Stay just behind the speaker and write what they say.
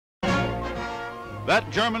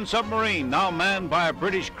That German submarine, now manned by a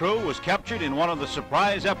British crew, was captured in one of the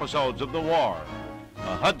surprise episodes of the war.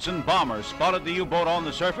 A Hudson Bomber spotted the U-boat on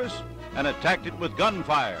the surface and attacked it with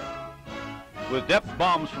gunfire. With depth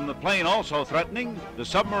bombs from the plane also threatening, the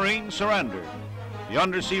submarine surrendered. The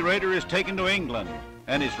undersea raider is taken to England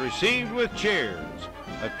and is received with cheers,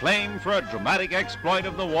 acclaim for a dramatic exploit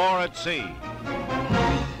of the war at sea.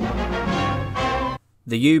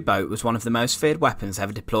 The U-boat was one of the most feared weapons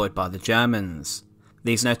ever deployed by the Germans.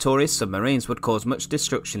 These notorious submarines would cause much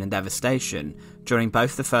destruction and devastation during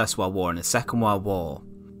both the First World War and the Second World War.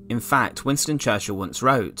 In fact, Winston Churchill once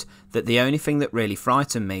wrote that the only thing that really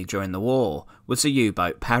frightened me during the war was the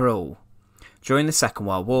U-boat peril. During the Second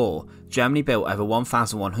World War, Germany built over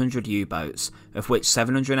 1,100 U-boats, of which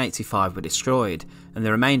 785 were destroyed, and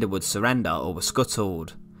the remainder would surrender or were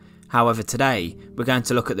scuttled. However, today, we're going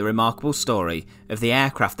to look at the remarkable story of the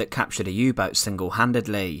aircraft that captured a U-boat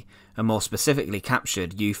single-handedly, and more specifically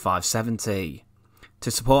captured U-570.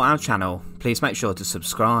 To support our channel, please make sure to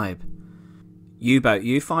subscribe. U-boat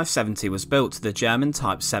U-570 was built to the German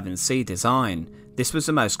Type 7C design. This was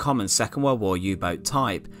the most common Second World War U-boat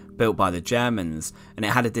type, built by the Germans, and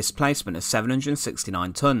it had a displacement of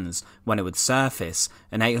 769 tons when it would surface,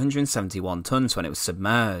 and 871 tons when it was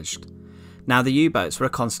submerged. Now, the U-boats were a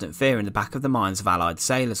constant fear in the back of the minds of Allied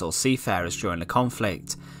sailors or seafarers during the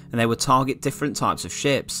conflict, and they would target different types of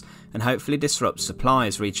ships and hopefully disrupt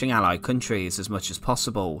supplies reaching Allied countries as much as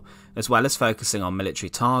possible, as well as focusing on military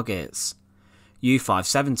targets.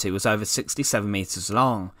 U-570 was over 67 metres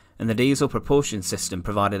long, and the diesel propulsion system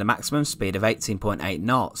provided a maximum speed of 18.8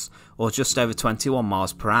 knots, or just over 21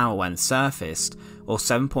 miles per hour when surfaced, or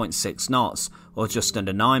 7.6 knots, or just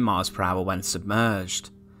under 9 miles per hour when submerged.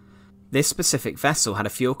 This specific vessel had a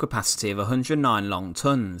fuel capacity of 109 long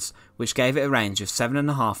tons, which gave it a range of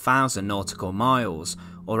 7,500 nautical miles,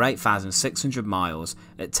 or 8,600 miles,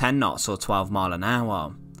 at 10 knots or 12 miles an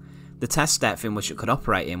hour. The test depth in which it could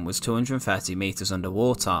operate in was 230 metres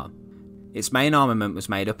underwater. Its main armament was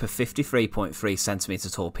made up of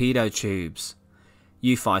 53.3cm torpedo tubes.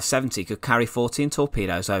 U-570 could carry 14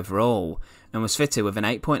 torpedoes overall, and was fitted with an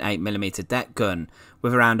 8.8mm deck gun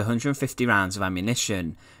with around 150 rounds of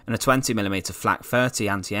ammunition and a 20mm Flak 30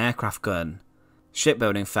 anti-aircraft gun.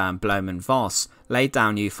 Shipbuilding firm Blohm & Voss laid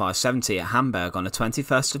down U-570 at Hamburg on the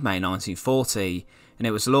 21st of May 1940, and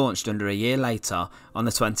it was launched under a year later on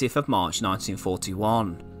the 20th of March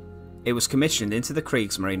 1941. It was commissioned into the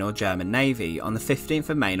Kriegsmarine or German Navy on the 15th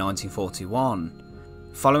of May 1941.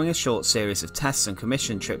 Following a short series of tests and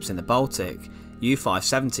commission trips in the Baltic,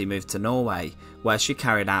 U-570 moved to Norway, where she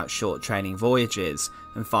carried out short training voyages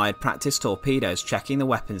and fired practice torpedoes checking the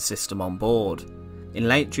weapons system on board. In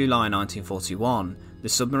late July 1941, the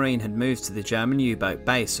submarine had moved to the German U-boat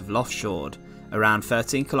base of Lofsjord, around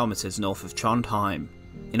 13 kilometres north of Trondheim.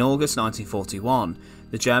 In August 1941,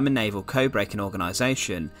 the German naval code-breaking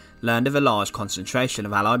organisation learned of a large concentration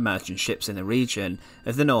of Allied merchant ships in the region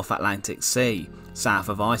of the North Atlantic Sea, south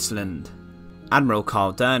of Iceland. Admiral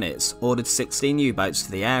Karl Dönitz ordered 16 U-boats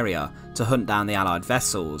to the area to hunt down the Allied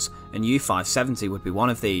vessels, and U-570 would be one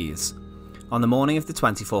of these. On the morning of the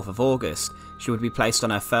 24th of August, she would be placed on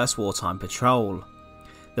her first wartime patrol.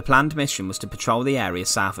 The planned mission was to patrol the area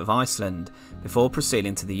south of Iceland before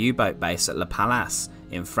proceeding to the U-boat base at La Pallas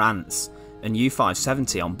in France, and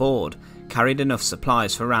U-570 on board carried enough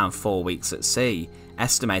supplies for around 4 weeks at sea,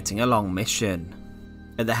 estimating a long mission.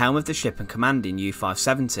 At the helm of the ship and commanding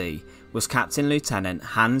U-570 was Captain Lieutenant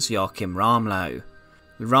Hans Joachim Ramlow.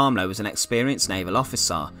 Ramlow was an experienced naval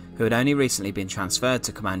officer who had only recently been transferred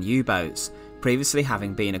to command U-boats, previously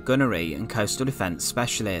having been a gunnery and coastal defence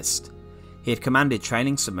specialist. He had commanded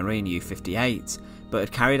training submarine U-58, but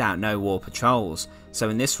had carried out no war patrols, so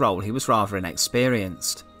in this role he was rather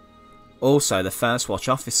inexperienced. Also, the first watch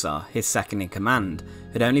officer, his second in command,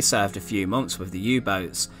 had only served a few months with the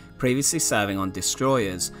U-boats, previously serving on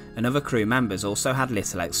destroyers, and other crew members also had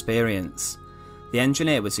little experience. The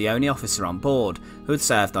engineer was the only officer on board who had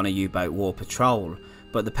served on a U-boat war patrol,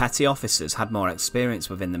 but the petty officers had more experience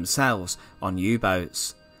within themselves on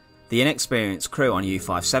U-boats. The inexperienced crew on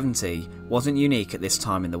U-570 wasn't unique at this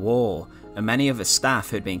time in the war, and many of the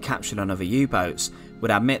staff who had been captured on other U-boats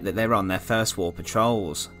would admit that they were on their first war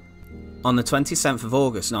patrols. On the 27th of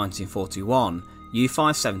August 1941,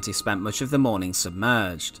 U-570 spent much of the morning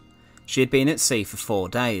submerged. She had been at sea for 4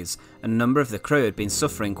 days, and a number of the crew had been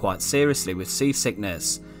suffering quite seriously with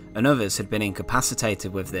seasickness, and others had been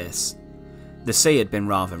incapacitated with this. The sea had been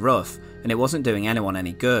rather rough, and it wasn't doing anyone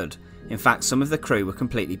any good. In fact, some of the crew were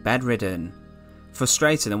completely bedridden.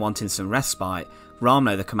 Frustrated and wanting some respite,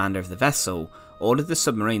 Ramlow, the commander of the vessel, ordered the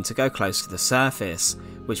submarine to go close to the surface,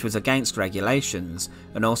 which was against regulations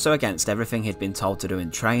and also against everything he'd been told to do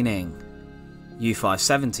in training.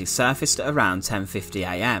 U-570 surfaced at around 10:50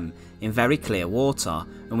 AM in very clear water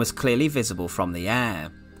and was clearly visible from the air.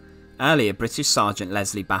 Earlier, British Sergeant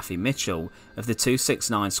Leslie Baffy Mitchell of the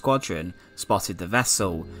 269 Squadron spotted the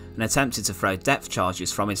vessel and attempted to throw depth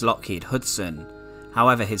charges from his Lockheed Hudson.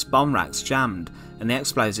 However, his bomb racks jammed and the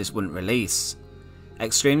explosives wouldn't release.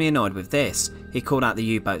 Extremely annoyed with this, he called out the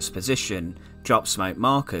U-boat's position, dropped smoke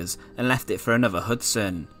markers and left it for another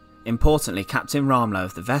Hudson. Importantly, Captain Ramlow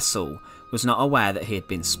of the vessel was not aware that he had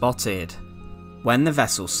been spotted. When the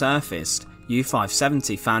vessel surfaced,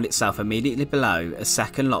 U-570 found itself immediately below a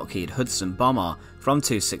second Lockheed Hudson Bomber from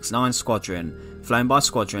 269 Squadron, flown by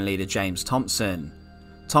Squadron Leader James Thompson.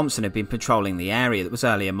 Thompson had been patrolling the area that was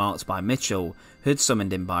earlier marked by Mitchell, who had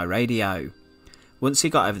summoned him by radio. Once he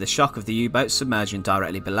got over the shock of the U-boat submerging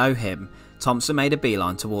directly below him, Thompson made a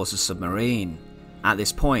beeline towards the submarine. At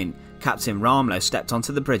this point, Captain Ramlow stepped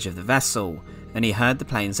onto the bridge of the vessel, and he heard the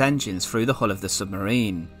plane's engines through the hull of the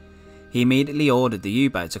submarine. He immediately ordered the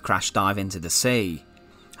U-boat to crash dive into the sea.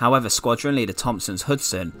 However, Squadron Leader Thompson's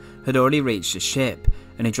Hudson had already reached the ship,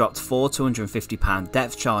 and he dropped 4 250-pound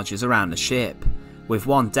depth charges around the ship, with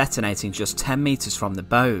one detonating just 10 metres from the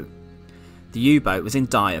boat. The U-boat was in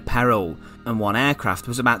dire peril, and one aircraft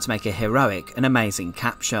was about to make a heroic and amazing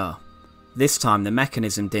capture. This time the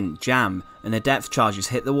mechanism didn't jam, and the depth charges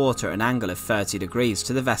hit the water at an angle of 30 degrees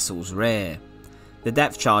to the vessel's rear. The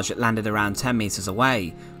depth charge that landed around 10 metres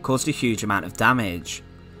away caused a huge amount of damage.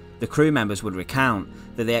 The crew members would recount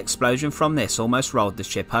that the explosion from this almost rolled the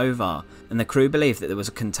ship over, and the crew believed that there was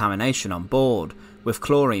a contamination on board, with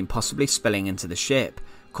chlorine possibly spilling into the ship,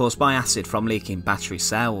 caused by acid from leaking battery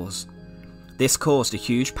cells. This caused a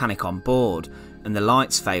huge panic on board, and the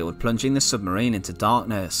lights failed, plunging the submarine into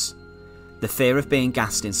darkness. The fear of being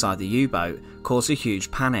gassed inside the U-boat caused a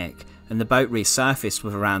huge panic, and the boat resurfaced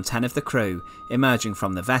with around 10 of the crew emerging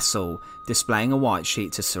from the vessel, displaying a white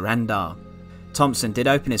sheet to surrender. Thompson did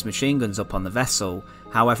open his machine guns up on the vessel,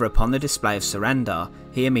 however upon the display of surrender,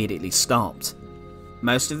 he immediately stopped.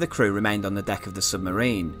 Most of the crew remained on the deck of the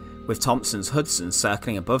submarine, with Thompson's Hudson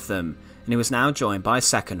circling above them, and he was now joined by a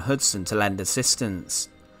second Hudson to lend assistance.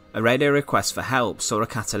 A radio request for help saw a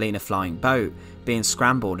Catalina flying boat being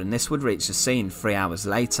scrambled, and this would reach the scene 3 hours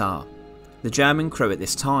later. The German crew at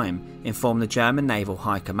this time informed the German Naval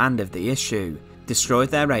High Command of the issue, destroyed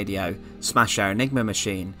their radio, smashed their Enigma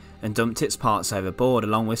machine, and dumped its parts overboard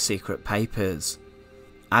along with secret papers.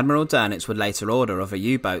 Admiral Dönitz would later order other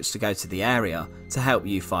U-boats to go to the area to help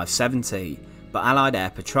U-570, but Allied air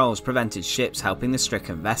patrols prevented ships helping the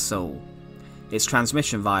stricken vessel. Its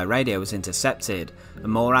transmission via radio was intercepted, and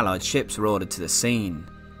more Allied ships were ordered to the scene.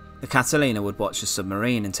 The Catalina would watch the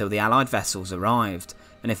submarine until the Allied vessels arrived,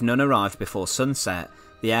 and if none arrived before sunset,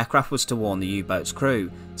 the aircraft was to warn the U-boat's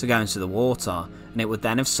crew to go into the water, and it would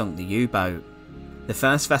then have sunk the U-boat. The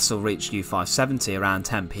first vessel reached U-570 around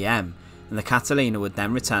 10 PM, and the Catalina would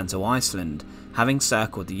then return to Iceland, having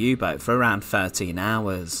circled the U-boat for around 13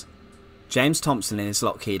 hours. James Thompson and his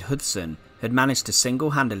Lockheed Hudson had managed to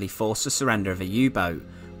single-handedly force the surrender of a U-boat,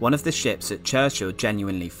 one of the ships that Churchill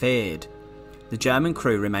genuinely feared. The German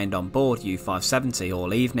crew remained on board U-570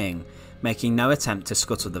 all evening, making no attempt to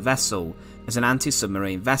scuttle the vessel, as an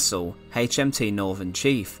anti-submarine vessel, HMT Northern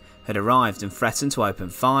Chief, had arrived and threatened to open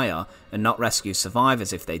fire and not rescue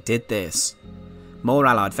survivors if they did this. More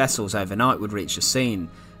Allied vessels overnight would reach the scene,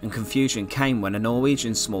 and confusion came when a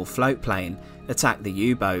Norwegian small float plane attacked the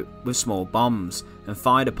U-boat with small bombs and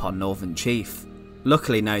fired upon Northern Chief.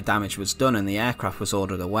 Luckily no damage was done and the aircraft was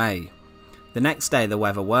ordered away. The next day the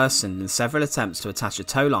weather worsened and several attempts to attach a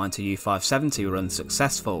tow line to U-570 were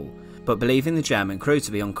unsuccessful, but believing the German crew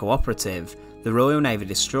to be uncooperative, the Royal Navy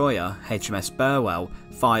destroyer HMS Burwell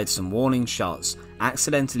fired some warning shots,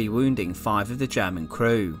 accidentally wounding 5 of the German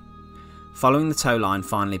crew. Following the tow line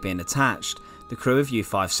finally being attached, the crew of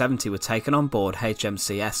U-570 were taken on board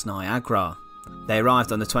HMCS Niagara. They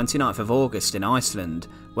arrived on the 29th of August in Iceland,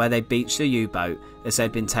 where they beached the U-boat as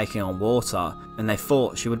they'd been taking on water, and they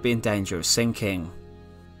thought she would be in danger of sinking.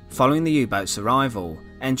 Following the U-boat's arrival,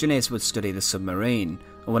 engineers would study the submarine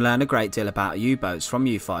and would learn a great deal about U-boats from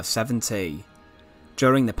U-570.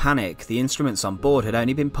 During the panic, the instruments on board had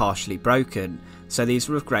only been partially broken, so these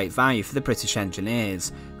were of great value for the British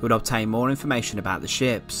engineers, who would obtain more information about the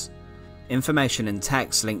ships. Information and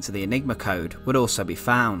text linked to the Enigma code would also be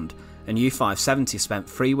found, and U-570 spent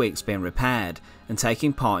 3 weeks being repaired and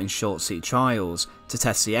taking part in short sea trials to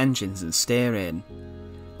test the engines and steering.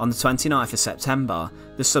 On the 29th of September,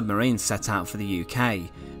 the submarine set out for the UK,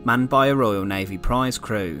 manned by a Royal Navy prize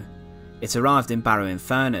crew. It arrived in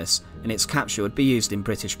Barrow-in-Furness, and its capture would be used in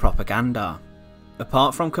British propaganda.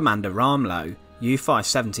 Apart from Commander Ramlow,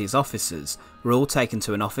 U-570's officers were all taken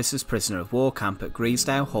to an officers' prisoner of war camp at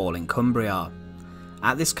Griesdale Hall in Cumbria.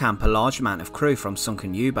 At this camp, a large amount of crew from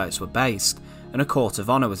sunken U-boats were based, and a court of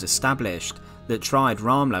honour was established that tried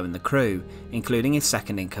Ramlow and the crew, including his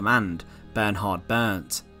second-in-command, Bernhard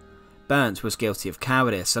Berndt. Berndt was guilty of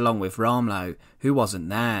cowardice along with Ramlow, who wasn't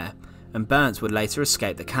there, and Berndt would later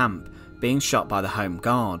escape the camp, being shot by the Home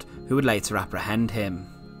Guard, who would later apprehend him.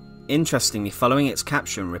 Interestingly, following its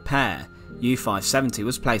capture and repair, U-570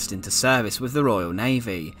 was placed into service with the Royal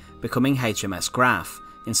Navy, becoming HMS Graf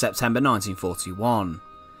in September 1941.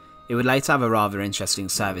 It would later have a rather interesting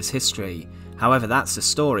service history, however that's a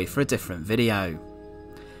story for a different video.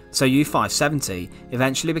 So U-570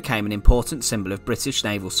 eventually became an important symbol of British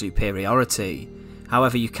naval superiority.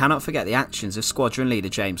 However, you cannot forget the actions of Squadron Leader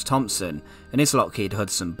James Thompson and his Lockheed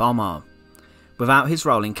Hudson Bomber. Without his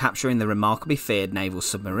role in capturing the remarkably feared naval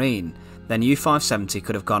submarine, then U-570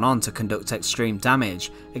 could have gone on to conduct extreme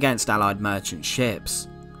damage against Allied merchant ships.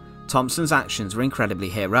 Thompson's actions were incredibly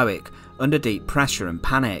heroic, under deep pressure and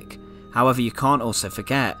panic. However, you can't also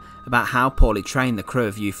forget about how poorly trained the crew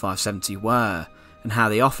of U-570 were, and how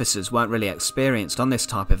the officers weren't really experienced on this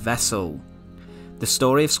type of vessel. The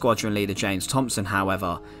story of Squadron Leader James Thompson,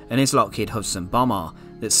 however, and his Lockheed Hudson Bomber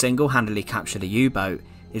that single-handedly captured a U-boat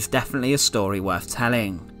is definitely a story worth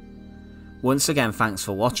telling. Once again, thanks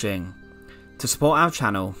for watching. To support our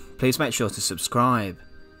channel, please make sure to subscribe.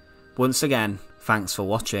 Once again, thanks for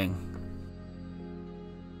watching.